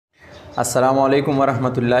السلام علیکم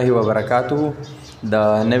ورحمت الله وبرکاته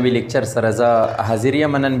د نوی لیکچر سره زه حاضر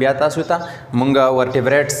یم نن بیا تاسو ته مونږ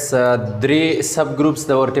ورټیبریټس درې سب ګروپس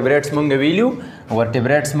د ورټیبریټس مونږ ویلو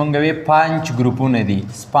ورټیبریټس مونږ وی 5 ګروپونه دي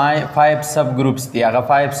 5 سب ګروپس دي هغه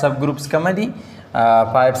 5 سب ګروپس کوم دي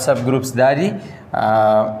 5 سب ګروپس دا دي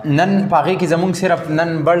نن پاغې کې زمونږ صرف نن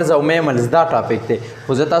برډز او میملز دا ټاپک دی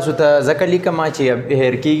خو زه تاسو ته ځکه لیکم چې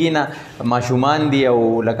هیر کېږي نه ماشومان دي او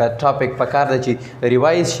لکه ټاپک پکار ده چې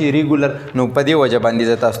ریوایز شي ریګولر نو په دې وجه باندې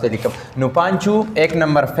زه تاسو ته لیکم نو پانچو ایک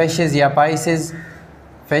نمبر فیشز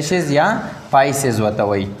یا پایسز ورته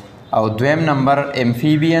وایي او دویم نمبر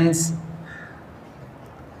امفیبینز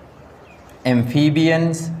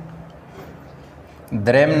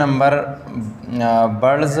دریم نمبر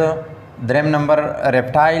برډز دریم نمبر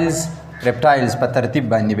ریپټایلز په ترتیب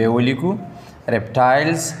باندې به ولیکو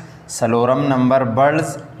ریپټایلز څلورم نمبر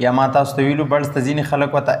برډز یا ما تاسو ته ویلو برډز ته ځینې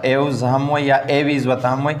خلک ورته ایوز هم وایي یا ایویز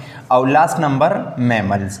ورته هم وایي او لاست نمبر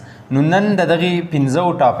میملز نو نن د دغې پنځو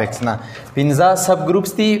ټاپکس نه پنځه سب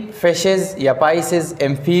ګروپس دي فیشز یا پایسز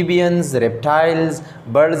امفیبینز ریپټایلز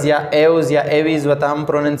برډز یا ایوز یا ایویز ورته هم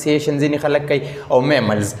پروننسیشن ځینې خلک کوي او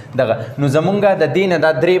میملز دغه نو زمونږ د دې نه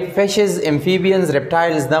دا درې فیشز امفیبینز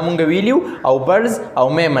ریپټایلز دا مونږ ویلي او برډز او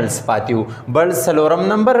میملز پاتې وو برډز څلورم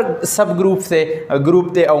نمبر سب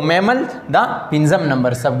ګروپ دی او میمل دا پنځم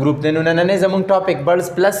نمبر سب ګروپ دی نو نننی زمونږ ټاپک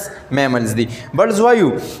برډز پلس میملز دي برډز وایو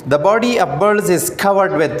د باډي اف برډز از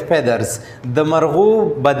کورډ وذ feathers د مرغو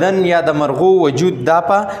بدن یا د مرغو وجود دا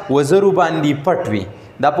په وزرو باندې پټ وي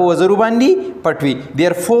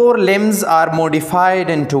their four limbs are modified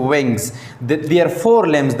into wings their four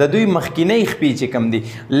limbs د دوی مخکینی خپې چې کوم دي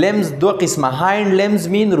limbs دو قسمه hind limbs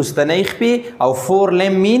mean رستنی خپې او four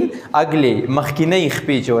limb mean اگلی مخکینی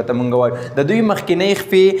خپې چې ورته مونږ وایو د دوی مخکینی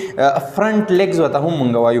خپې front legs ورته هم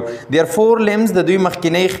مونږ وایو their four limbs د دوی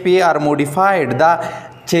مخکینی خپې are modified دا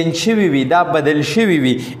چینج شوي وي دا بدل شوي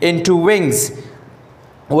وي into wings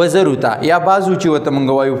وزرو ته یا بازو چې ورته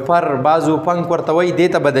مونږ وایو پر بازو پنک ورته وایي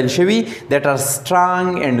دې ته بدل شوي that are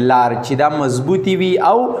strong and large چې دا مضبوطي وي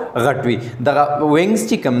او غټ وي دغه وینګز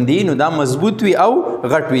چې کوم دي نو دا مضبوط وي او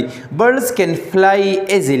غټ وي birds can fly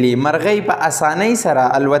easily مرغۍ په اسانۍ سره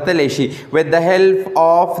الوتلی شي with the help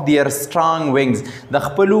of their strong wings د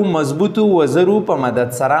خپلو مضبوطو وزرو په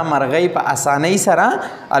مدد سره مرغۍ په اسانۍ سره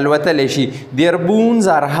الوتلی شي their bones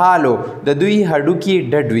are hollow د دوی هډوکي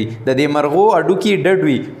ډډ وي د دې مرغو هډوکي ډډ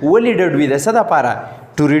وي ولی ډډ وي د څه دپاره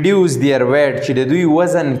to reduce their weight چې د دوی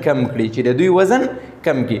وزن کم کړي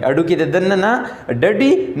کم کی اډوکی د دننه نه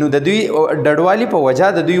ډډي نو د دوی ډډوالي په وجه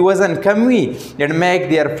د دوی وزن کم وي and make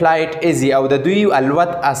their flight easy او د دوی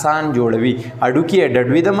الوت آسان جوړوي اډوکی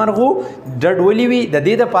ډډوي د مرغو ډډولي وي د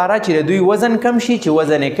دې دپاره چې د دوی وزن کم شي چې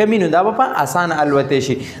وزن یې کم وي نو دا به په آسان الوتی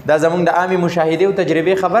شي دا زموږ د عامې مشاهدې او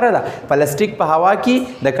تجربې خبره ده پلاستیک په هوا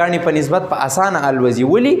کې د کاڼي په نسبت په آسانه الوځي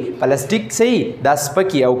ولې پلاستیک صحیح دا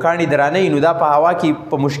سپکي او کاڼي درانه نو دا په هوا کې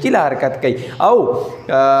په مشکله حرکت کوي او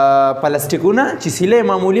پلاستیکونه چې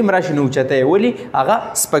معمولی مراشي نو اوچته ولی هغه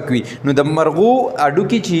سپک وي نو د مرغو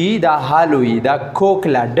اډوکی چې دا هالو وي دا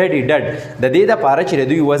کوکلا ډډي ډډ د دې دپاره چې د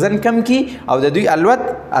دوی وزن کم کی او د دوی الوت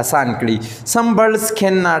آسان کړي some birds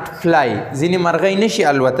cannot fly ځینې مرغۍ نشي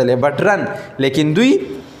الوتلی but run لیکن دوی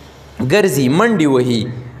ګرځي منډې وهي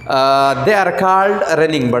they are called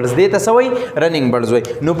running birds دې ته څه وایي running birds وایي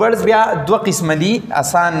نو birds بیا دوه قسمه دي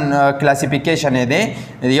آسان کلاسیفیکیشن یې دی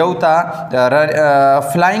یو ته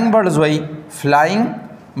flying birds وایي flying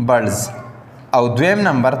birds او دویم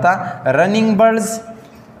نمبر ته running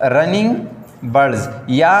birds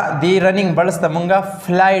یا دی running birds ته مونږه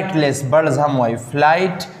flightless birds هم وایي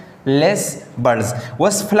flightless birds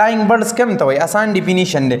وس flying birds کم ته وایي آسان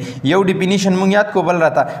ډیفینیشن دی یو ډیفینیشن مونږ یاد کو بل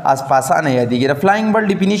راته په آسانه یادېږي د flying bird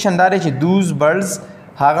ډیفینیشن دا دی چې those birds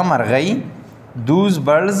هغه مرغۍ those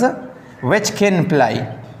birds which can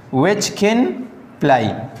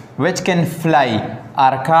fly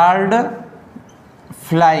are called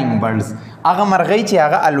flying birds هغه مرغۍ چې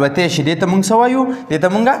هغه الوتی شي دې ته مونږ څه وایو دې ته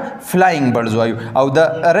مونږه flying birds وایو او د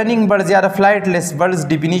running birds یا د flightless birds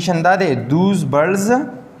ډیفینیشن دا دی those birds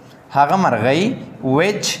هغه مرغۍ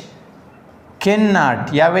which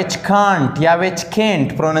cannot یا which can't یا which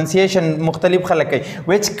can't پروننسیشن مختلف خلک کوي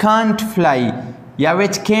which can't fly یا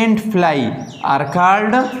which can't fly are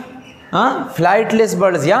called flightless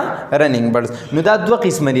birds یا running birds نو دا دوه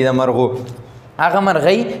قسمه دي د مرغو هغه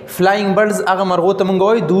مرغۍ فلاینګ برډز هغه مرغو ته مونږ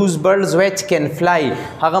وایو دوز برډز ویچ کین فلای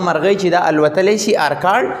هغه مرغۍ چې دا الوتلی شي آر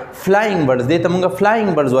کالډ فلاینګ برډز دې ته مونږ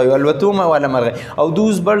فلاینګ برډز وایو الوتومه والا مرغۍ او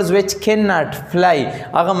دوز برډز ویچ کین ناټ فلای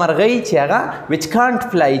هغه مرغۍ چې هغه ویچ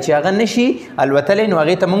کانټ فلای چې هغه نشي الوتلی نو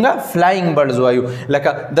هغې ته مونږ فلاینګ برډز وایو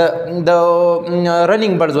لکه د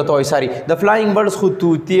رننګ برډز ورته وایو ساري د فلاینګ برډز خو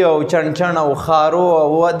توتي او چنچن او خارو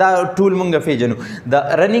او دا ټول مونږ پیژنو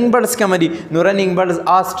د رننګ برډز کوم دي نو رننګ برډز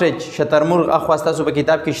آسټریچ شترمرغ اخوا ستاسو په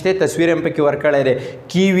کتاب کې شته تصویر هم پکې ورکړی دی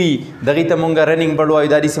کیوي دغې ته مونږ رننګ برډ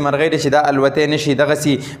وایو دا داسې مرغۍ دی چې دا الوتی نشي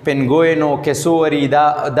دغسې پینګوین او کیسوري دا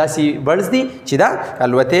داسې برډز دي چې دا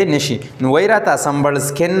الوتی نشي نو وایي راته سم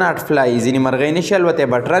برډز کین ناټ فلای ځینې مرغۍ نشي الوتی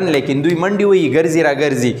بټ رن لیکن دوی منډې وهي ګرځي را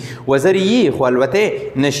ګرځي وزرې یي خو الوتی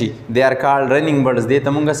نشي دی آر کالډ رننګ برډز دې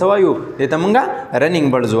ته مونږ څه وایو دې ته مونږ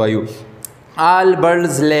رننګ برډز وایو all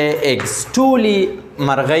birds lay eggs ټولې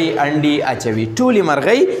مرغۍ انډې اچوي ټولې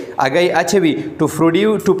مرغۍ هګۍ اچوي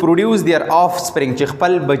to produce their offspring چې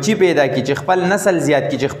خپل بچي پیدا کړي چې خپل نسل زیات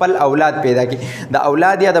کړي چې خپل اولاد پیدا کړي د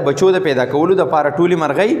اولاد یا د بچو د پیدا کولو دپاره ټولې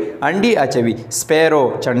مرغۍ انډې اچوي سپیرو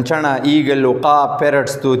چنچڼه ایګل عقاب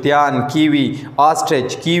پیرټس طوطیان کیوي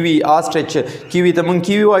آسټریچ کیوي ته مونږ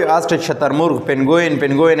کیوي وایو آسټریچ شترمرغ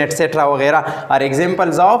پینګوین اټسیټرا وغیره ار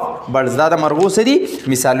ایگزامپلز آف برډز دا د مرغو څه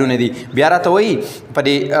دي مثالونه دي بیا راته وایي په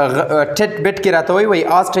دې ټیټ بیټ کې راته وایي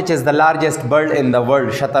Ostrich is the largest bird in the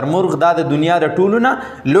world شترمرغ دا د دنیا د ټولو نه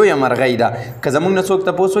لویه مرغۍ ده که زموږ نه څوک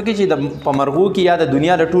تپوس وکړي چې په مرغو کې یا د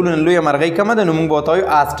دنیا د ټولو نه لویه مرغۍ کومه ده نو موږ به ورته وایو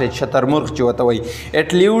آسټریچ شترمرغ چې ورته وایي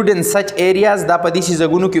it lived in such areas دا په داسې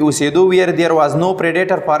ځایونو کې اوسېدو where there was no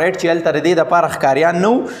predator for it چې هلته د دې دپاره ښکاریان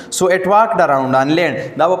نه وو so it walked around on land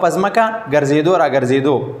دا به په ځمکه ګرځېدو را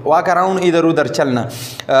ګرځېدو walk around either udhar چلنه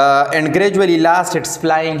and gradually lost its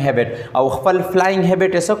flying habit او خپل flying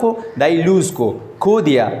habit یې څه کو دا یې لوز کو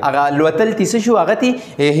کودیا هغه لوتل تی څه شو هغه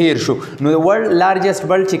تی هیر شو نو ورلډ لارجسټ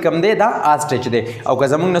برډ چې کوم دی دا آسټریچ دی او که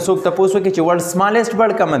زموږ نه څوک تپوس وکړي چې ورلډ سمالسټ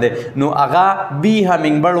برډ کوم دی نو هغه بی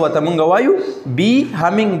همینګ برډ ورته مونږ وایو بی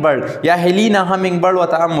همینګ برډ یا هیلینا همینګ برډ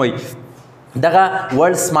ورته هم وایي دغه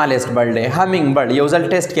ورلډ سمالسټ برډ دی همینګ برډ یو ځل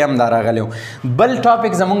ټیسټ کې هم دا راغلی و بل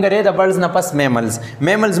ټاپک زمونږ دی د برډز نه پس میملز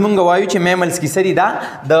مونږ وایو چې میملز کې څه دي دا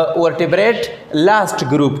د ورټیبریټ لاست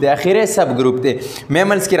ګروپ دی اخیری سب ګروپ دی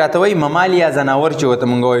میملز کې راته وایي ممالیا ځناور چې ورته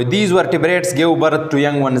مونږ وایو دیز ورټیبریټس ګیو برث ټو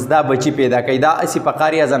ینګ ونز دا بچي پیدا کوي دا اسې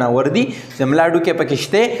فقاریه ځناور دي چې ملا ډوکې پکې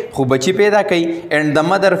شته خو بچي پیدا کوي اینډ د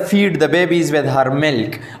مدر فیډ د بیبیز ود هر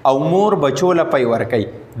ملک او مور بچو له پی ورکوي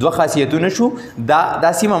دوه خاصیتونه شو دا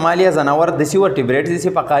داسې ممالیا ځناور داسې ورټیبریټس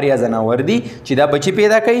داسې فقاریه ځناور دي چې دا بچي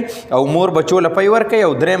پیدا کوي او مور بچو له پی ورکوي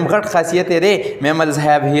او دریم غټ خاصیت یې دی میملز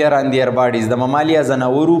هیو هیر آن دیئر باډیز د ممالیا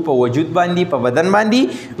ځناورو په وجود باندې په بدن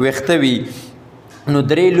باندې ویښته وي نو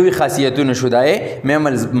درې لوی خاصیتونه شو دا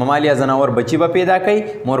میملز ممالیا ځناور بچي به پیدا کوي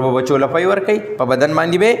مور به بچو له پی ورکوي په بدن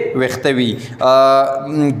باندې به ویښته وي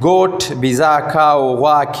ګوټ بیزا کاو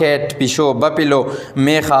غوا کیټ پیشو بپلو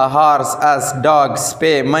میخه هارس اس ډاګ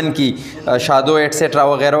سپی منکی شادو ایټسیټرا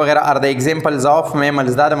وغیره وغیره ار د ایگزامپلز آف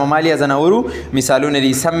میملز دا د ممالیا ځناورو مثالونه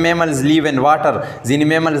دي سم میملز لیو ان واټر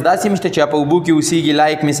ځینې میملز داسې مشته چې په اوبو کې اوسیږي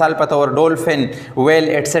لایک مثال په طور ډولفن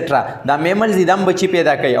ویل ایټسیټرا دا میملز دي دا هم بچي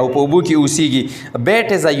پیدا کوي او په اوبو کې اوسیږي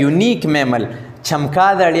بیٹ از ا یونیک میمل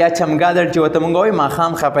چمکادړ یا چمګادړ چې ورته مونږ وایو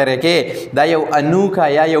ماښام خپره کې دا یو انوکا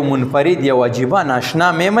یا یو منفرد یو عجیبه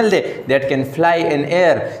ناشنا میمل دی دیټ کین فلای ان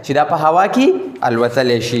ایر چې دا په هوا کې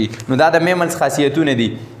الوتلی شي نو دا د میملز خاصیتونه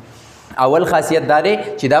دي اول خاصیت دا دی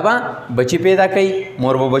چې دا به بچي پیدا کوي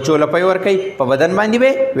مور به بچو له پی ورکوي په بدن باندې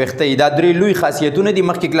به ویښته دا درې لوی خاصیتونه دي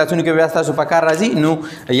مخکې کلاسونو کې بیا ستاسو په کار راځي نو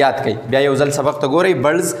یاد کوئ بیا یو ځل سبق ته ګورئ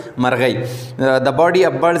برډز مرغۍ د باډي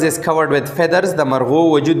اف برډز از کورډ وذ فیدرز د مرغو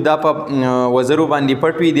وجود دا په وزرو باندې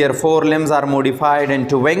پټ وي دیر فور لیمز آر موډیفاید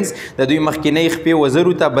انټو وینګز د دوی مخکینۍ خپې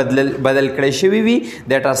وزرو ته بدل کړی شوي وي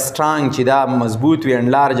دیټ آر سټرانګ چې دا مضبوط وي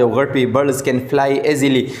انډ لارج او غټ وي برډز کین فلای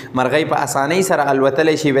ایزیلی مرغۍ په اسانۍ سره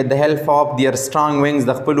الوتلی شي with the help of their strong wings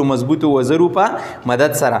د خپلو مضبوطو وزرو په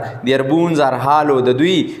مدد سره their bones are hollow د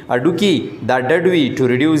دوی اډوکي دا ډډ وي to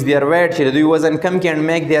reduce their weight چې د دوی وزن کم کړي and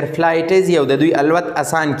make their flight easy او د دوی الوت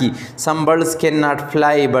اسان کی some birds cannot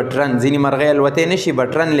fly but run ځینې مرغۍ الوتی نشي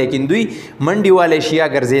but run لیکن دوی منډې والی شي یا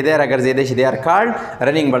ګرځېدی را ګرځېدی شي they are called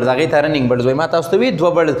running birds هغې ته running birds وایي ما تاسو ته وي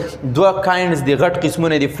دوه kinds دي غټ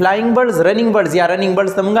قسمونه دي flying birds running birds یا running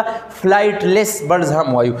birds ته مونږ flightless birds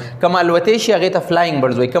هم وایو کوم الوتی شي هغې ته flying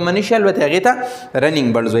birds وایي کوم نشي الوتی هغې ته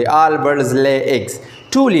رننګ برډز وایي آل برډز لے ایگز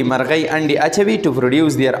ټولې مرغۍ انډې اچوي ټو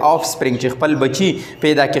پروډیوس دیر آف سپرینګ چې خپل بچي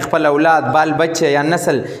پیدا کړي خپل اولاد بال بچه یا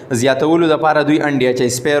نسل زیاتولو دپاره دوی انډې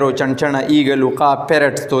اچوي سپیرو چنچڼه ایګل عقاب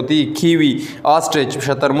پیرټس طوطي کیوي آسټریچ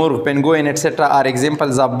شترمرغ پینګوین ایټسیټرا آر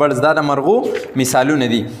ایگزامپلز آف برډز دا د مرغو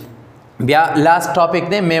مثالونه دي بیا لاست ټاپک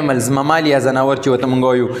دی میملز ممالیا ځناور چې ورته موږ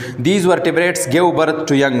وایو دیز ورټیبریټس ګیو برث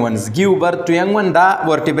ټو ینګ ونز ګیو برث ټو ینګ ون دا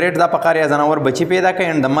ورټیبریټ دا په کار یا ځناور بچي پیدا کوي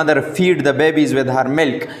اینډ د مدر فیډ د بیبیز ود هر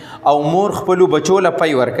ملک او مور خپلو بچو له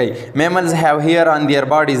پی ورکوي میملز هیو هیر آن دیئر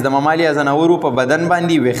باډیز د ممالیا ځناورو په بدن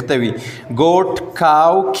باندې ویښته وي ګوټ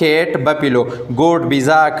کاو کیټ بپیلو ګوټ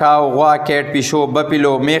بیزا کاو غوا کیټ پیشو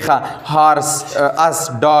بپیلو میخه هارس اس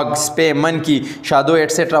ډاگ سپی منکی شادو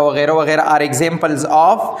ایټسټرا وغیره وغیره آر ایگزامپلز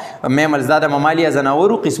آف میملز دا د ممالیا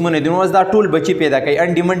ځناورو قسمونه دي نو دا ټول بچي پیدا کوي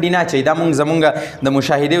انډي منډي نه اچوي دا مونږ زمونږ د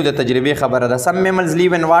مشاهدې او د تجربې خبره ده سم میملز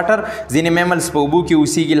لیو ان واټر ځینې میملز په اوبو کې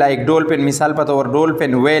اوسیږي لایک ډولفن مثال په طور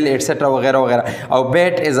ډولفن ویل ایټسټرا وغیره وغیره او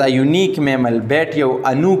بیٹ از ا یونیک میمل بیٹ یو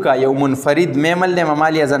انوکا یو منفرد میمل دی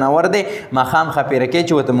ممالیا ځناور دی ماښام خپیرکۍ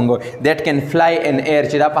چې ورته مونږ دیټ کین فلای ان ایر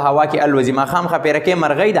چې دا په هوا کې الوځي ماښام خپیرکۍ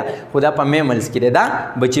مرغۍ ده خو دا په میملز کې دی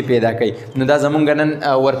دا بچي پیدا کوي نو دا زمونږ نن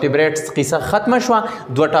ورټیبریټس قصه ختمه شوه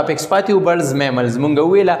دوه ټاپکس پاتې و برډز میملز مونږ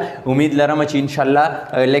وویله امید لرم چې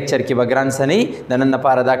انشاءالله لیکچر کې به ګران څه نه وي د نن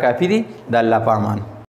لپاره دا کافي دي د الله په امان